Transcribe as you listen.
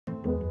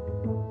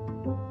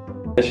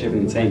Leadership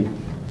in the team.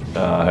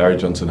 Harry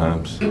Johnson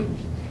Holmes.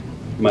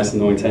 Most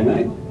annoying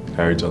teammate.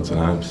 Harry Johnson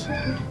Holmes.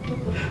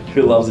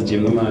 Who loves the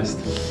gym the most?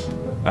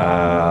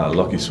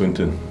 Lockie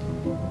Swinton.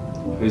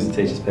 Who's the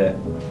teacher's pet?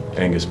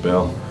 Angus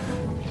Bell.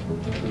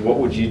 What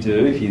would you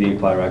do if you didn't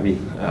play rugby?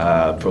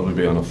 Probably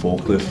be on a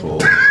forklift or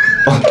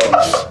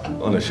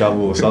on a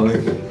shovel or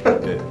something.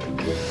 Yeah.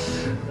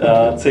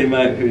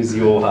 Teammate, who's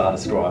your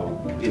hardest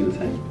rival in the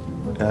team?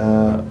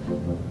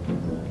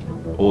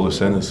 All the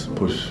centres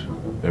push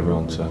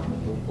everyone, so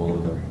all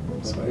of them.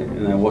 Sweet.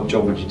 And what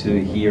job would you do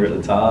here at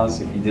the Tahs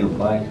if you didn't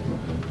play?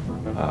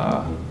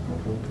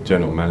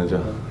 General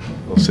manager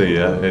or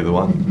CEO, either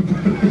one.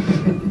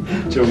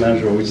 General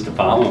manager of which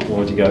department? What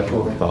would you go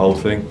for? The whole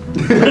thing.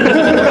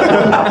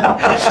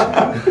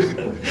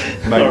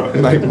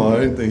 make my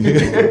own thing.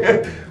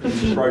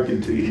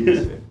 Broken 2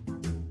 years.